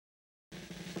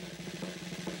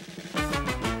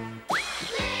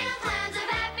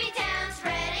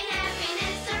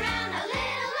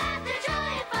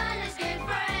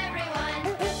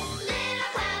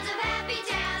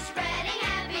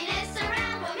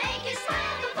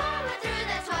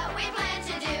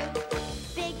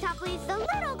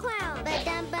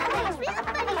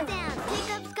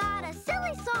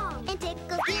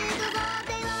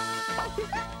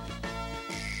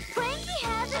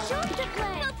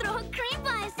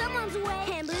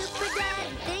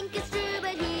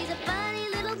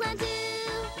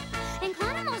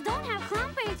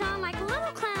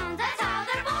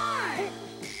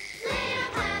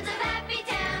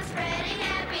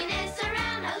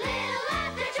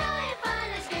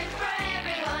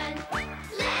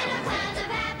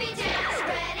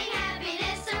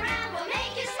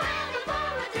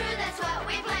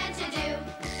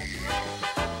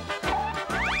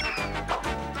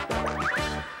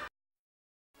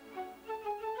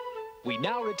We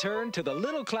now return to the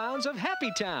little clowns of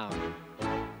Happytown.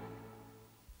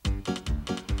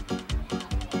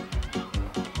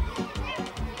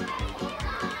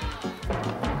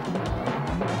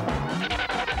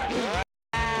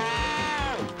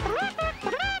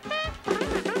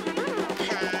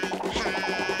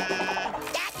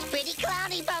 That's pretty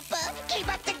clowny, Blooper.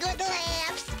 Keep up the good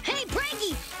laughs. Hey,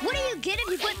 Frankie, what do you get if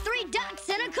you put 3 ducks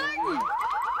in a curtain? A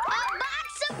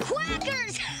box of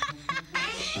quackers!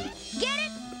 Get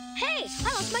it? Hey,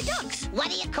 I lost my ducks. What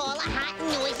do you call a hot and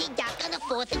noisy duck on the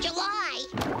 4th of July?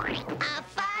 A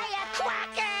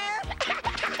firecracker!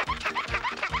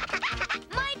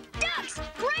 My ducks!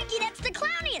 Frankie, that's the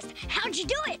clowniest. How'd you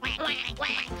do it?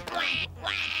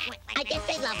 I guess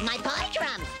they love my pie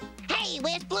drums. Hey,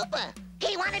 where's Blooper?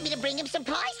 He wanted me to bring him some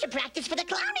pies to practice for the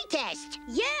clowning test.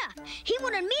 Yeah, he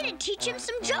wanted me to teach him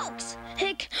some jokes.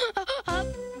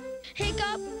 Hiccup,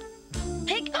 hiccup,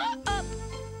 hiccup.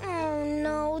 Oh,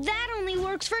 no, that only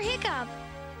works for hiccup.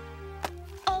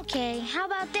 Okay, how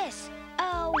about this?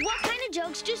 What kind of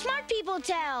jokes do smart people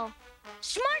tell?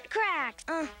 Smart cracks.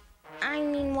 I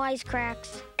mean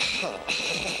wisecracks.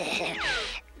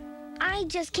 I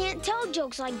just can't tell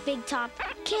jokes like Big Top,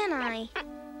 can I?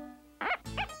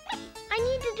 I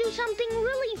need to do something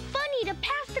really funny to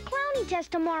pass the clowning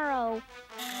test tomorrow.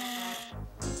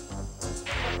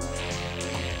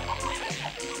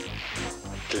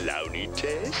 Clowny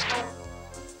test?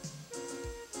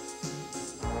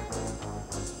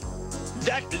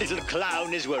 That little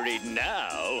clown is worried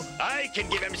now. I can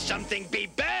give him something be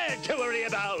bad to worry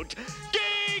about.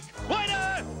 Geek!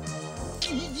 Winner!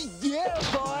 Yeah,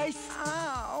 boys.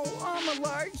 Ow, I'm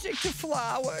allergic to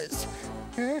flowers.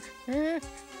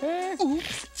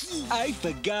 Oops, I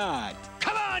forgot.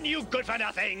 Come on, you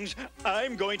good-for-nothings!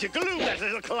 I'm going to glue that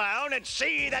little clown and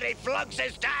see that he flunks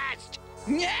his test!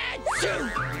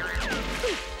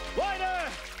 Winner!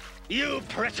 You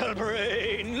brittle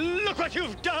brain! Look what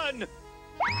you've done!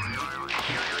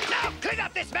 Now clean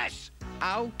up this mess!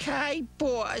 Okay,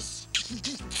 boss.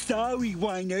 Sorry,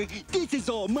 Whiner. This is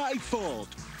all my fault.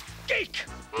 Geek!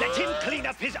 Let him clean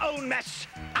up his own mess!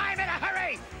 I'm in a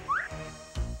hurry!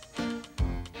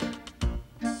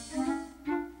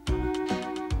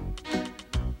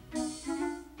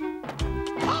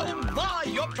 Oh my,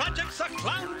 your project's a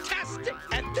clown-tastic!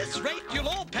 At this rate, you'll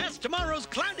all pass tomorrow's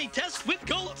clowny test with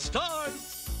gold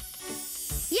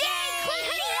stars! Yay,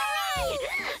 hooray!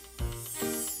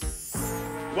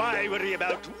 Why worry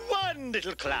about one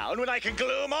little clown when I can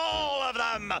glue 'em all of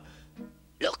them?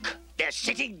 Look, they're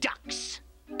sitting ducks.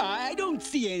 I don't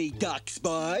see any ducks,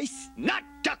 boys. Not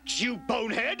ducks, you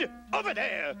bonehead! Over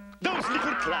there! Those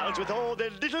little clowns with all their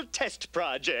little test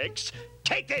projects.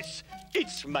 Take this!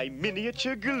 It's my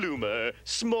miniature gloomer.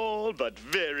 Small but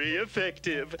very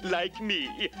effective, like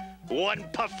me. One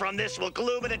puff from this will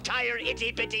gloom an entire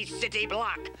itty-bitty city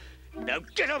block. Now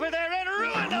get over there and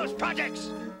ruin those projects!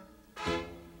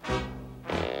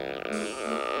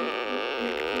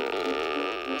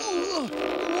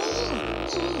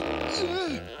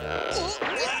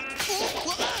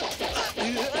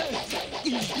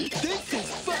 This is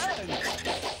fun.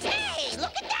 Hey,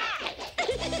 look at that!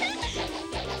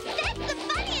 That's the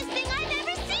funniest thing I've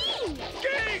ever seen!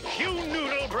 Geek, you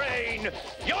noodle brain!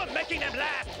 You're making them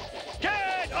laugh!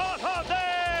 Get off of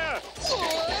there!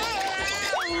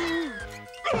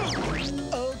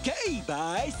 Okay,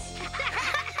 boys.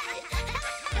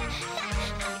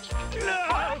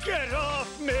 Now get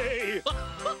off me!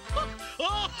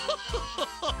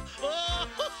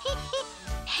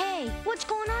 Hey, what's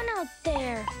going on out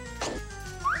there?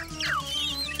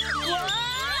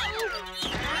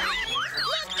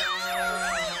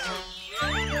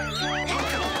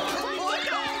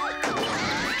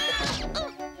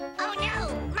 Oh no,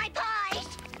 my pies!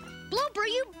 Blooper,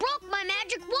 you broke my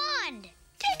magic wand!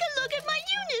 Take a look at my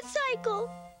unicycle!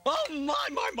 Oh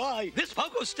my! This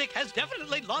pogo stick has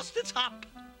definitely lost its hop!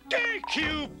 Geek,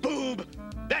 you boob!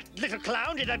 That little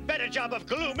clown did a better job of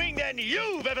glooming than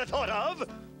you've ever thought of!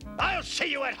 I'll see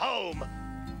you at home!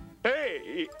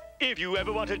 Hey, if you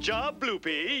ever want a job,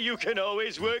 Bloopy, you can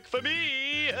always work for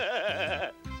me!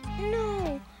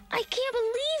 No, I can't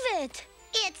believe it!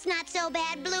 It's not so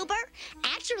bad, Blooper.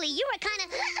 Actually, you were kind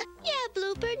of... Yeah,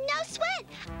 Blooper, no sweat.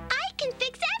 I can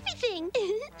fix everything.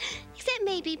 Except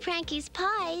maybe Pranky's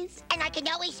pies. And I can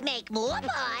always make more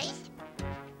pies.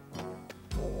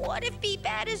 What if Be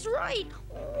Bad is right?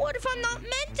 What if I'm not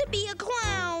meant to be a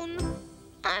clown?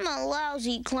 I'm a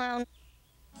lousy clown.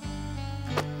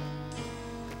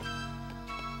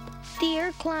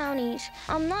 Dear Clownies,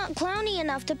 I'm not clowny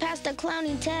enough to pass the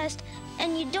clowning test,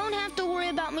 and you don't have to worry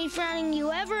about me frowning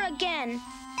you ever again.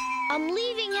 I'm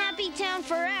leaving Happytown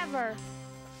forever.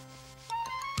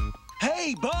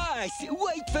 Hey, boss,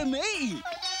 wait for me.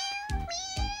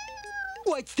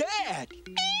 What's that?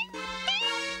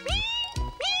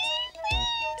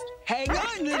 Hang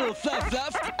on, little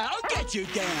fluff. I'll get you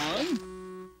down.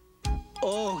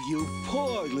 Oh, you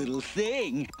poor little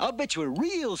thing. I'll bet you're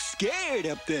real scared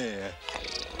up there.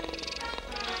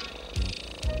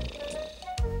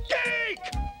 Geek!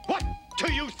 What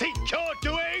do you think you're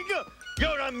doing?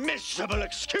 You're a miserable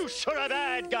excuse for a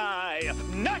bad guy.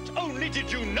 Not only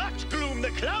did you not gloom the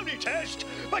Clowny test,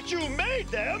 but you made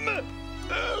them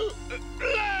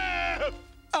laugh!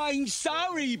 I'm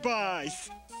sorry, boss.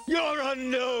 You're a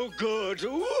no-good,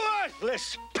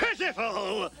 worthless,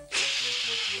 pitiful...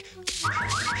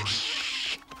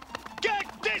 Get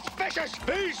this vicious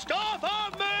beast off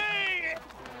of me!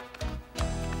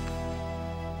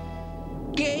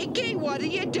 Geeky, what are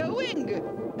you doing?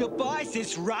 The boss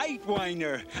is right,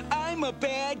 Whiner. I'm a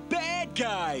bad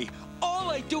guy.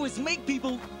 All I do is make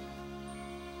people...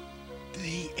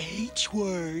 the H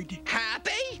word.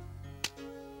 Happy?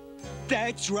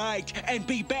 That's right. And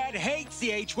Be Bad hates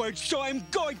the H word, so I'm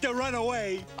going to run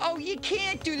away. Oh, you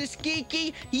can't do this,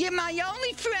 Geeky. You're my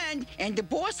only friend, and the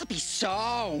boss will be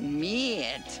so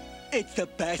mad. It's the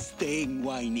best thing,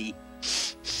 Whiny.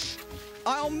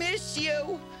 I'll miss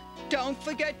you. Don't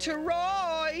forget to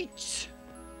write.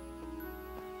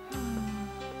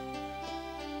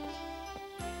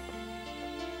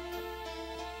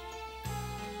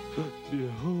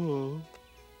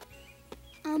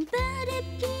 I'm bad at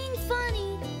being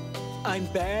funny. I'm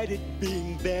bad at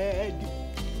being bad.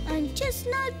 I'm just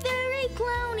not very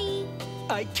clowny.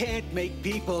 I can't make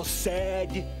people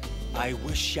sad. I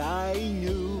wish I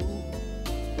knew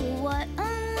What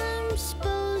I'm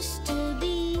supposed to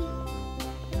be.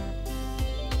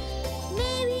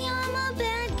 Maybe I'm a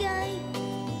bad guy,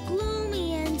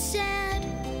 gloomy and sad.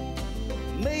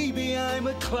 maybe I'm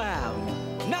a clown.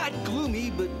 Not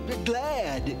gloomy, but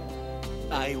glad.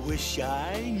 I wish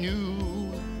I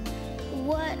knew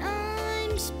What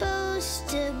I'm supposed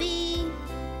to be.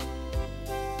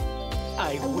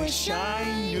 I wish I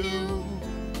knew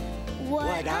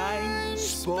what I'm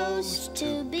supposed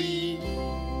to be.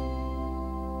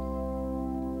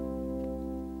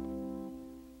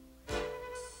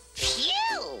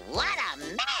 Phew! What a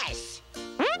mess!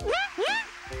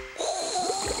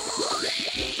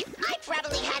 I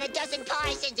probably had a dozen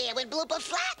pies in there when Blooper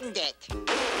flattened it.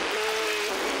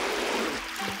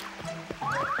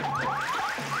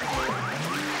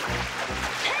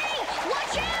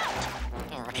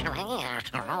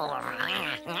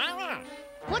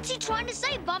 What's he trying to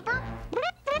say, Bumper?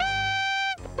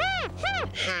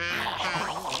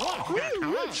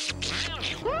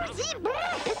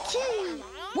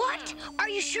 What? Are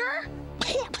you sure?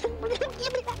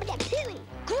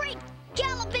 Great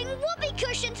galloping whoopee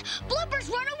cushions! Blooper's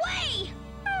run away!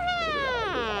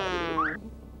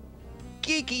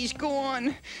 Geeky's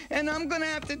gone, and I'm gonna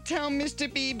have to tell Mr.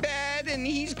 Be Bad, and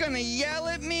he's gonna yell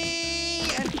at me,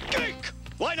 and... Geek!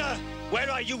 Whiner, where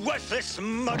are you worthless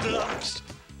mudlumps?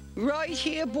 Right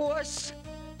here, boss.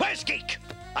 Where's Geek?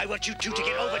 I want you two to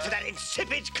get over to that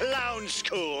insipid clown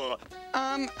school.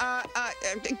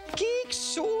 Geek's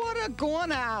sorta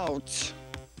gone out.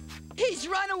 He's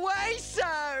run away,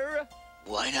 sir.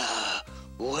 Whiner,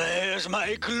 where's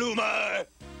my gloomer?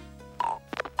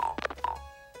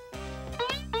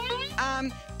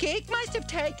 Geek must have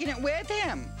taken it with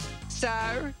him,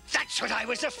 sir. That's what I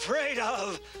was afraid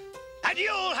of. And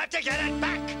you'll have to get it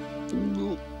back.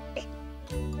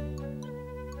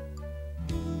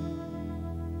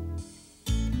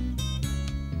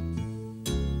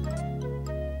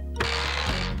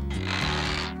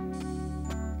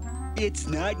 It's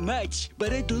not much,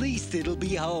 but at least it'll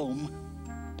be home.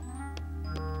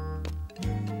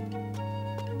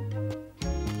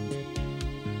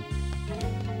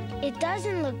 It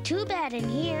doesn't look too bad in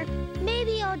here.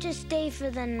 Maybe I'll just stay for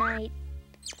the night.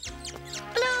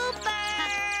 Blooper!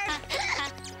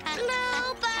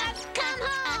 Blooper, come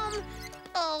home!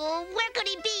 Oh, where could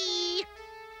he be?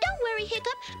 Don't worry,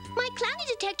 Hiccup. My clowny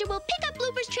detector will pick up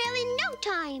Blooper's trail in no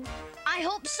time. I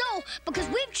hope so, because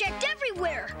we've checked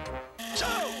everywhere. So,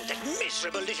 that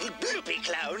miserable little bloopy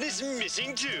clown is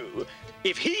missing too.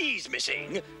 If he's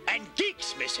missing, and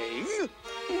Geek's missing...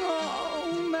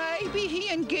 Oh, maybe he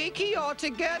and Geeky are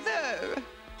together.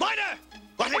 Whiner,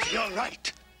 what if you're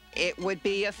right? It would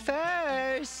be a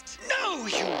first. No,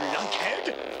 you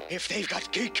lunkhead! If they've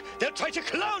got Geek, they'll try to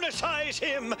clownicize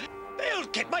him. They'll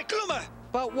get my gloomer.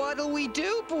 But what'll we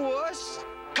do, boss?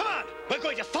 Come on, we're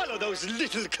going to follow those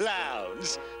little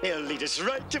clowns. They'll lead us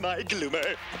right to my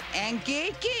gloomer. And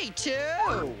Geeky,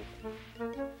 too.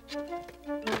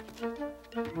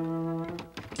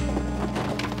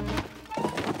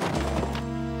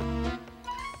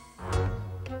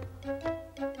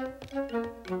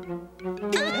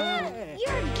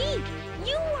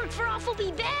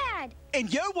 bad.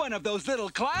 And you're one of those little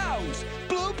clowns.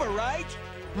 Blooper, right?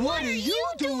 What are you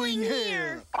doing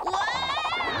here? Whoa!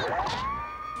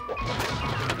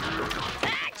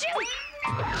 Achoo!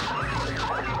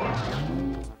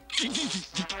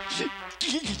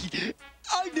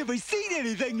 I've never seen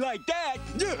anything like that.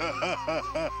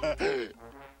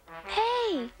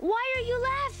 Hey, why are you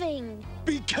laughing?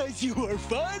 Because you were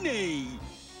funny.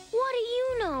 What do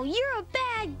you know? You're a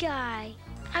bad guy.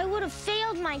 I would have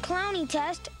failed my clowny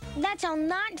test. That's how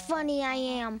not funny I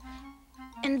am.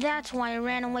 And that's why I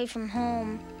ran away from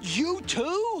home. You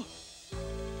too?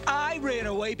 I ran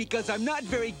away because I'm not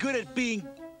very good at being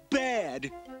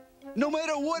bad. No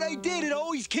matter what I did, it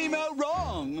always came out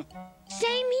wrong.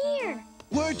 Same here.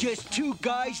 We're just two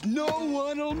guys no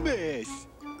one'll miss.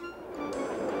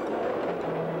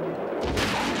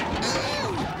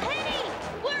 Hey,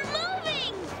 we're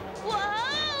moving!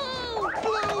 Whoa!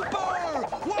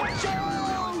 Blooper! Watch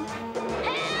out!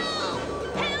 Help!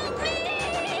 Help me!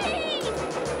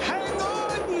 Hang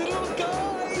on, little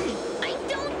guy! I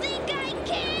don't think I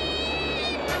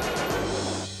can!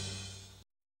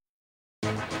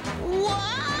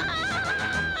 Whoa!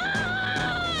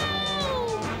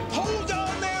 Hold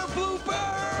on there, Blooper!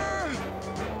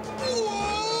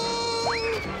 Whoa!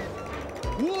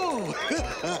 Whoa!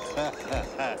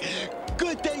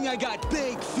 Good thing I got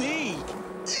big feet.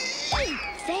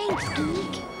 Thanks,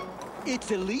 Geek. It's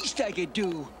the least I could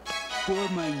do for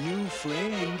my new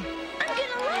friend. I'm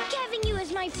gonna like having you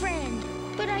as my friend.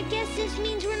 But I guess this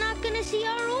means we're not gonna see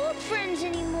our old friends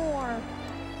anymore.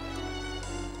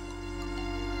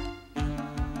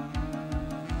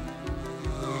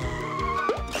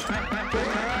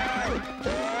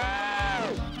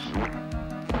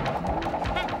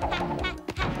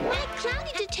 My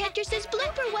clowny detector says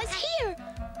Blooper was here,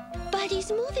 but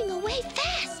he's moving away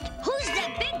fast. Who's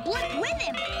that big bloke with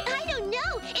him? I don't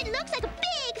know. It looks like a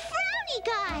big frowny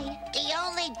guy. The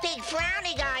only big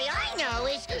frowny guy I know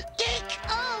is Geek.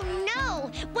 Oh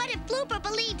no! What if Blooper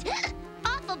believed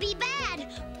awful be bad?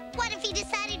 What if he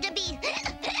decided to be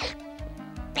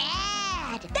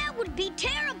bad? That would be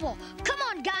terrible. Come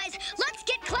on, guys. Let's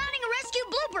get clowning and rescue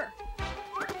Blooper.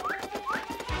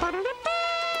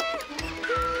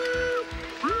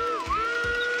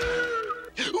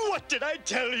 What did I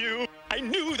tell you? I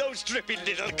knew those drippy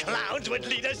little clowns would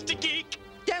lead us to Geek.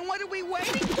 Then what are we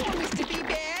waiting for, Mr.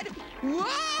 B-Bad?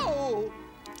 Whoa!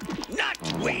 Not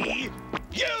we!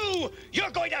 You!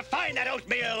 You're going to find that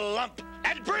oatmeal lump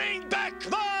and bring back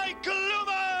my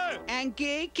Gloomer! And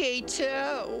Geeky,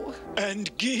 too.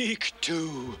 And Geek,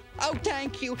 too. Oh,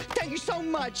 thank you. Thank you so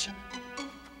much.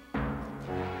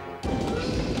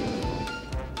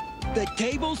 The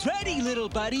table's ready, little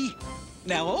buddy.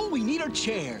 Now all we need are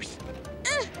chairs.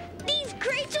 These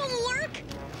crates don't work.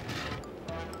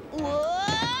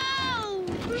 Whoa!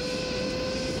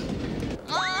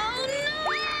 Oh,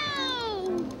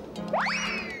 no!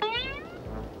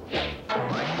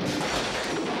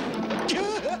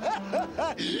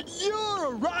 You're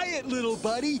a riot, little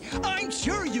buddy. I'm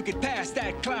sure you could pass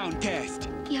that clown test.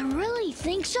 You really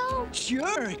think so?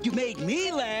 Sure, you made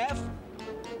me laugh.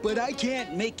 But I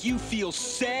can't make you feel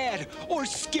sad or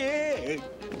scared.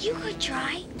 You could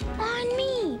try on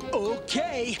me.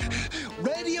 Okay,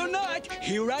 ready or not,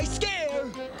 here I scare.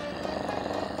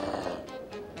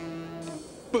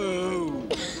 Boom.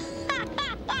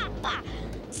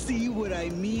 See what I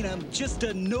mean? I'm just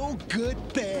a no-good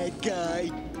bad guy.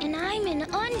 And I'm an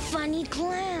unfunny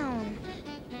clown.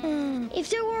 If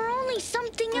there were only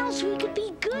something else we could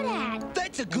be good at.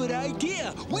 That's a good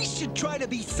idea. We should try to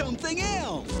be something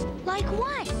else. Like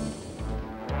what?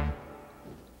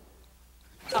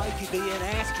 I could be an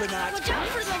astronaut. We'll jump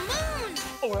for the moon.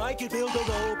 Or I could build a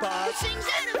robot. Who sings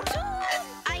out of tune?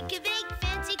 I could bake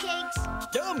fancy cakes.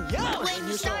 Yum, yum. When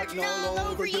you're starting all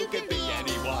over, you can be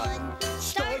anyone.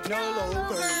 Starting all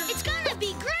over. It's gonna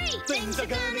be great. Things are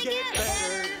gonna get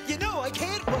better. You know I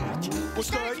can't wait. We're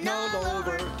starting all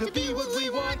over to be what we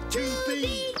want to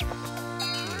be.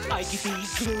 I could be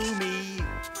gloomy.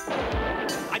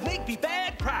 I'd make me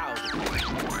bad proud.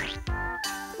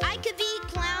 I could be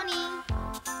clowny.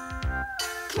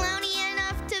 Clowny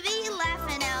enough to be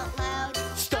laughing out loud.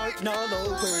 Starting all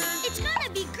over. It's gonna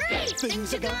be great.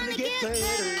 Things are gonna get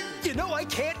better. You know I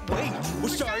can't wait. We're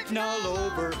starting all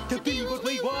over to be what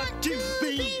we want to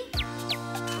be.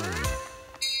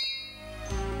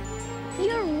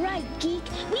 You're right, Geek.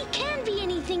 We can be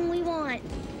anything we want.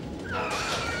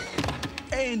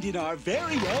 And in our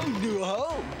very own new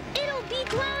home. It'll be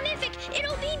clownific.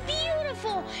 It'll be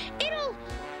beautiful. It'll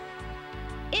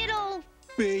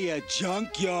Be a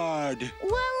junkyard.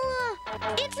 Well,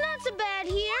 it's not so bad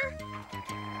here.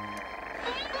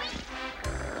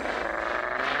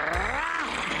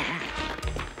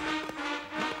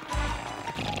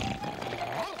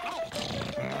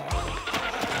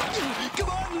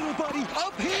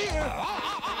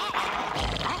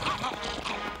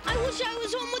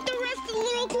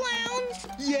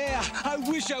 Yeah, I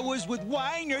wish I was with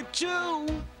Weiner, too.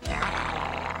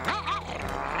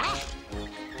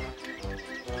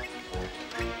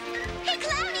 Hey,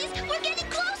 Clownies, we're getting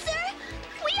closer.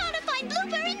 We ought to find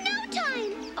Blooper in no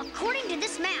time. According to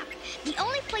this map, the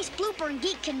only place Blooper and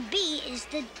Geek can be is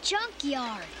the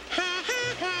junkyard.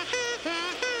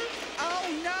 Oh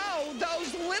no,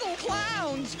 those little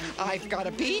clowns! I've got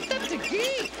to beat them to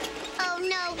Geek. Oh,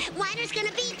 no. Weiner's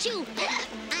gonna beat you.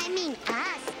 I mean,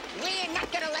 us. We're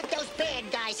not gonna let those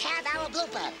bad guys have our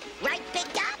Blooper. Right,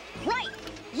 Big Top? Right.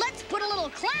 Let's put a little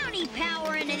clowny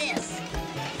power into this.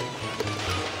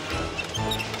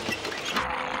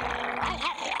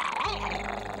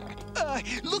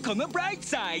 Look on the bright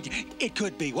side. It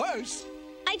could be worse.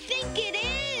 I think it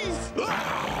is.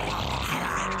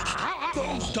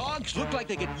 Those dogs look like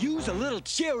they could use a little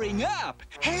cheering up.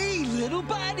 Hey, little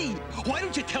buddy, why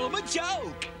don't you tell them a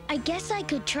joke? I guess I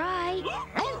could try.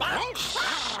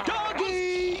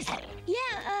 Doggies!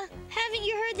 Yeah, haven't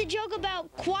you heard the joke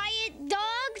about quiet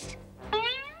dogs?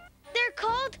 They're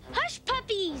called hush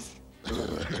puppies.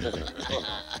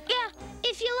 Yeah,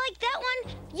 if you like that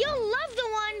one, you'll love the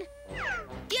one.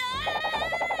 Yeah!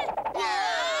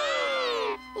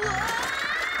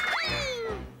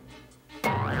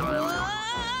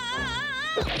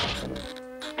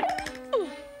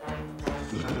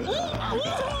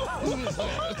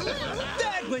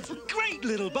 That was great,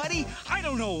 little buddy. I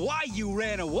don't know why you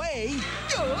ran away.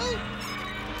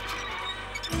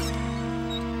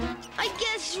 I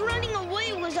guess running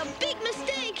away was a big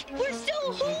mistake. We're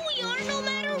still who we are no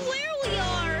matter where we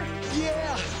are.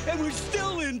 Yeah, and we're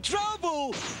still in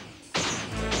trouble.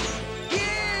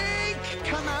 Geek!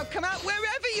 Come out,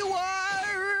 wherever you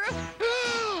are!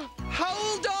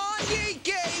 Hold on,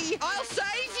 Geeky! I'll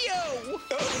save you!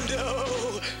 Oh, no!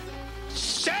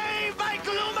 Save my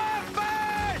Gloomer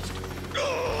first!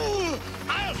 Oh,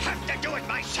 I'll have to do it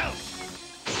myself!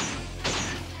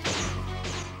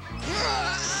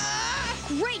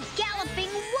 Great galloping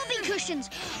whoopee cushions.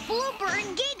 Blooper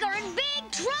and Geek are in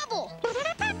big trouble.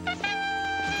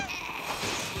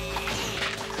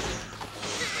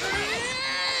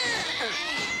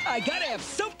 I gotta have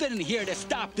something in here to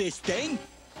stop this thing.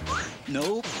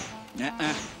 Nope. Nah,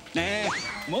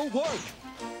 won't work.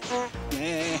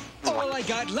 Nah. All I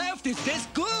got left is this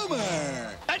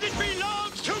Gloomer. And it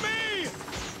belongs to me!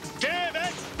 Give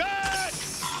it back!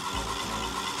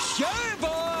 Sure,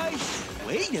 boys.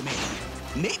 Wait a minute.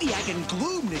 Maybe I can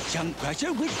gloom the junk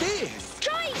crusher with this.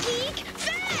 Try, Geek,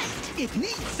 fast! It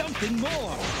needs something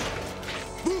more.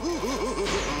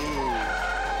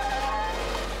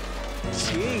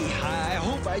 Gee, I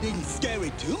hope I didn't scare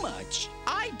it too much.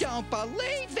 I don't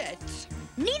believe it!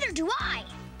 Neither do I.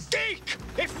 Geek!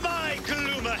 If my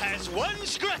Gloomer has one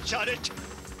scratch on it...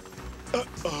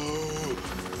 Uh-oh...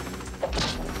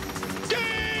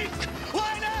 Geek!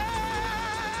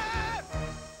 Weiner!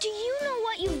 Do you know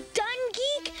what you've done,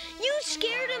 Geek? You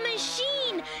scared a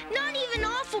machine. Not even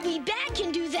Awfully Bad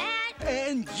can do that.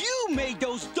 And you made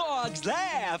those dogs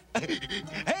laugh.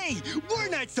 Hey, we're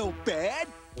not so bad.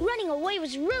 Running away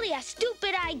was really a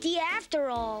stupid idea after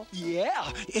all.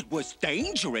 Yeah, it was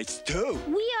dangerous, too.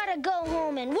 We ought to go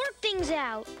home and work things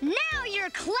out. Now you're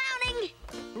clowning.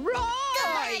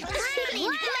 Right! Let's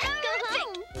go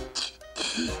home.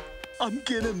 I'm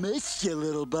gonna miss you,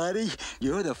 little buddy.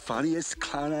 You're the funniest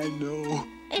clown I know.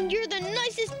 And you're the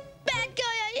nicest bad guy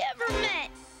I ever met.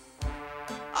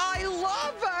 I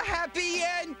love a happy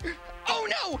end! Oh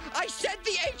no! I said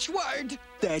the H word!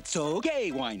 That's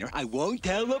okay, Weiner. I won't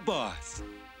tell the boss.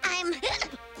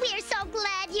 We're so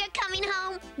glad you're coming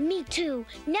home. Me too.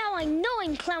 Now I know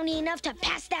I'm clowny enough to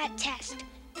pass that test.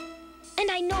 And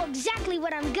I know exactly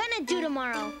what I'm gonna do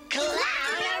tomorrow.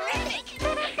 Clownerific!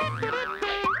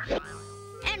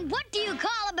 And what do you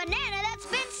call a banana that's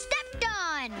been stepped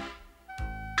on?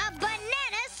 A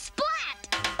banana splat!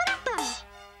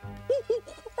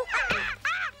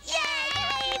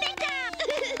 Yay! Big Top!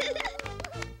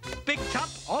 Big Top?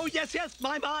 Oh, yes,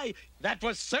 my. That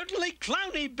was certainly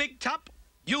clowny, Big Top.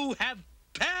 You have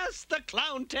passed the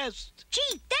clown test.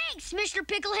 Gee, thanks, Mr.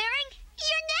 Pickle Herring.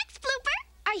 You're next, Blooper.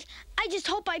 I just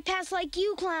hope I pass like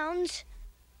you clowns.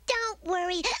 Don't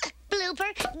worry,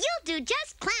 Blooper. You'll do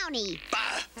just clowny.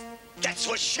 Bah! That's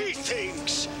what she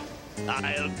thinks.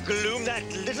 I'll gloom that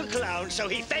little clown so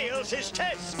he fails his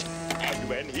test. And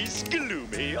when he's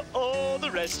gloomy, all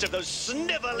the rest of those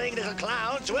sniveling little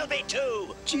clowns will be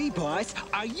too. Gee, boss,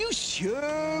 are you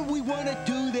sure we want to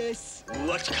do this?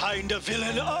 What kind of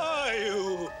villain are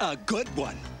you? A good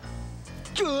one.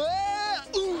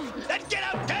 Then get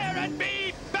out there and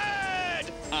be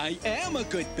bad! I am a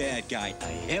good bad guy.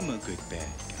 I am a good bad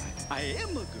guy. I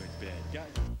am a good bad guy.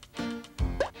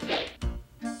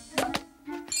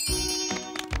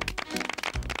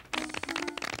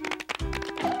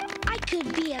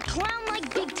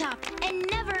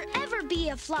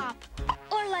 a flop.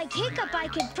 Or like Hiccup, I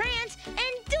could prance and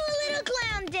do a little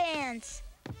clown dance.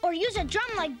 Or use a drum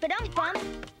like ba-dum-bum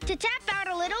to tap out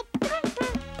a little.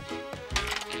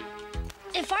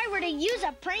 If I were to use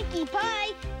a pranky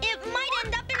pie, it might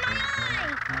end up in my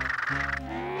eye.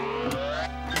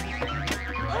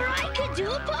 Or I could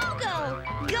do a pogo.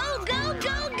 Go, go,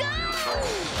 go, go!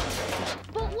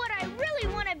 But what I really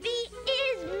want to be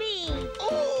is me.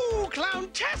 Oh,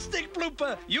 clown-tastic,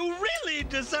 Blooper. You really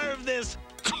deserve this.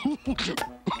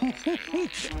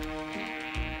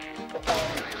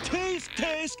 Taste,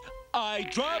 taste. I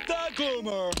dropped the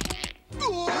gloomer.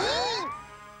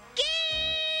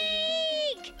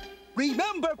 Geek!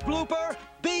 Remember, Blooper,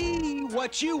 be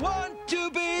what you want to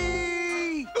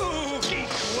be. Ooh, Geek,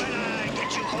 when I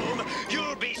get you home,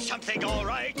 you'll be something all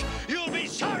right.